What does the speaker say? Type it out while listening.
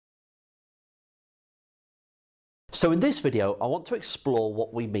So in this video, I want to explore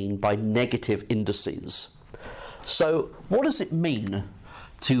what we mean by negative indices. So what does it mean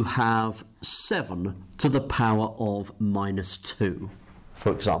to have 7 to the power of minus 2,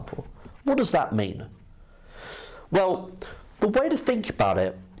 for example? What does that mean? Well, the way to think about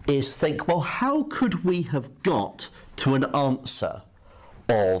it is think, well, how could we have got to an answer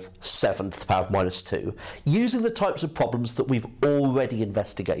of 7 to the power of minus 2 using the types of problems that we've already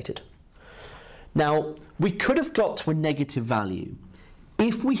investigated? Now, we could have got to a negative value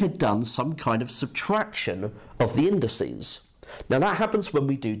if we had done some kind of subtraction of the indices. Now, that happens when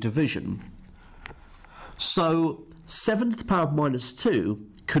we do division. So 7 to the power of minus 2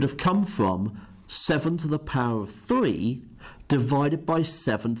 could have come from 7 to the power of 3 divided by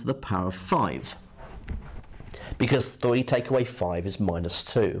 7 to the power of 5. Because 3 take away 5 is minus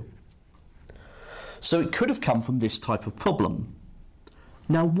 2. So it could have come from this type of problem.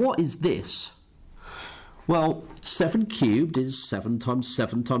 Now, what is this? Well, 7 cubed is 7 times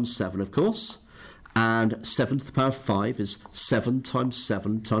 7 times 7, of course. And 7 to the power of 5 is 7 times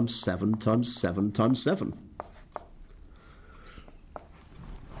 7 times 7 times 7 times 7.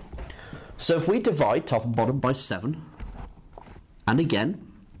 So if we divide top and bottom by 7, and again,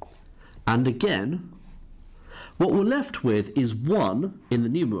 what we're left with is 1 in the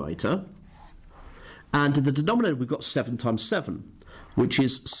numerator, and in the denominator we've got 7 times 7, which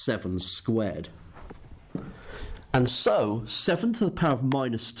is 7 squared. And so 7 to the power of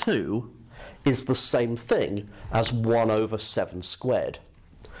minus 2 is the same thing as 1 over 7 squared.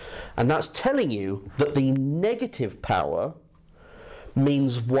 And that's telling you that the negative power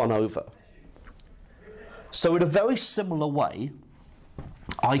means 1 over. So in a very similar way,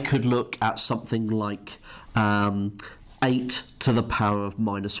 I could look at something like 8 to the power of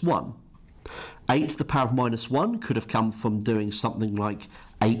minus 1. 8 to the power of minus 1 could have come from doing something like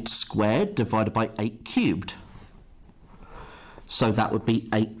 8 squared divided by 8 cubed. So that would be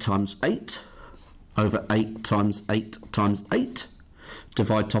 8 times 8 over 8 times 8 times 8.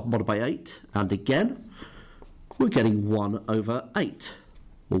 Divide top and bottom by 8. And again, we're getting 1 over 8.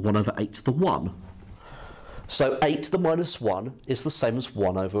 Or 1 over 8 to the 1. So 8 to the minus 1 is the same as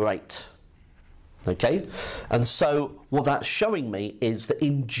 1 over 8. Okay? And so what that's showing me is that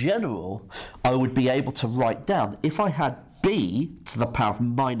in general, I would be able to write down, if I had b to the power of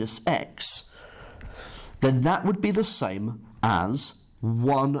minus x, then that would be the same as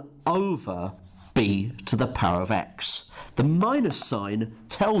 1 over b to the power of x. The minus sign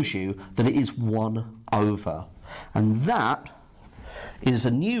tells you that it is 1 over. And that is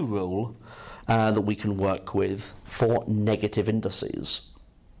a new rule that we can work with for negative indices.